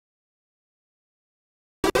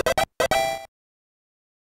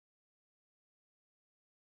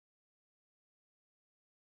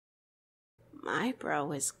My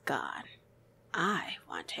bro is gone. I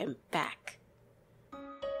want him back.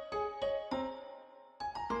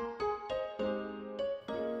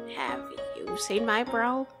 Have you seen my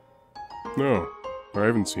bro? No, I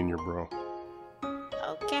haven't seen your bro.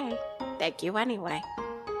 Okay, thank you anyway.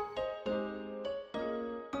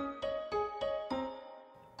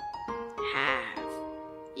 Have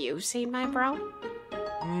you seen my bro?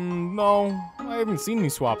 No, I haven't seen any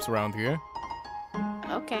swaps around here.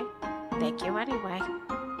 Okay, thank you anyway.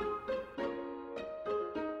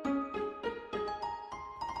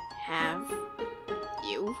 Have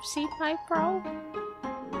you seen my bro?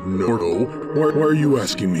 No. Why are you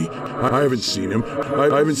asking me? I haven't seen him. I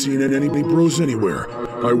haven't seen any bros anywhere.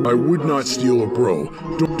 I would not steal a bro.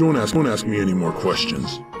 Don't ask me any more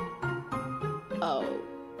questions.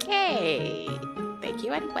 Okay. Thank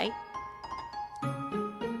you anyway.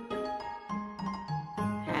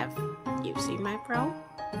 Have you seen my bro?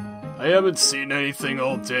 I haven't seen anything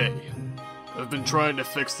all day. I've been trying to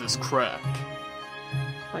fix this crack.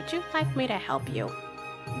 Would you like me to help you?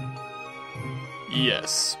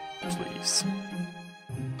 Yes, please.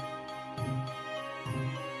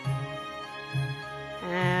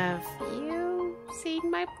 Have you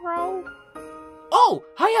seen my bro? Oh,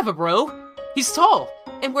 I have a bro. He's tall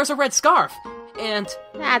and wears a red scarf. And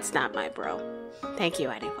That's not my bro. Thank you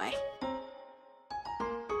anyway.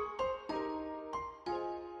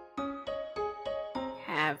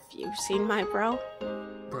 Have you seen my bro?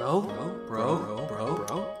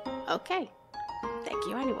 bro. Okay. Thank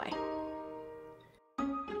you anyway.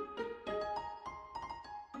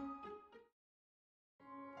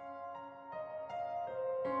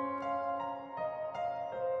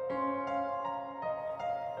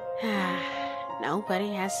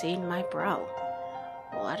 Nobody has seen my bro.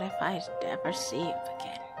 What if I never see him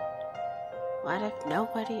again? What if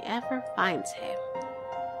nobody ever finds him?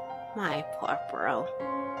 My poor bro.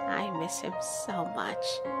 I miss him so much.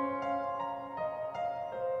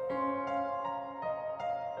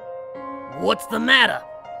 What's the matter?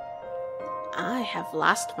 I have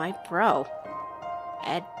lost my bro,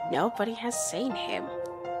 and nobody has seen him.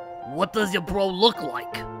 What does your bro look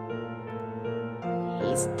like?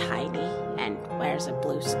 He's tiny and wears a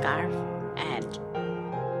blue scarf, and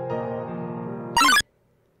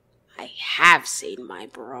I have seen my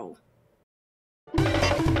bro.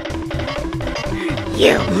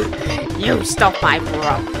 You stole my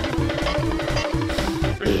bro.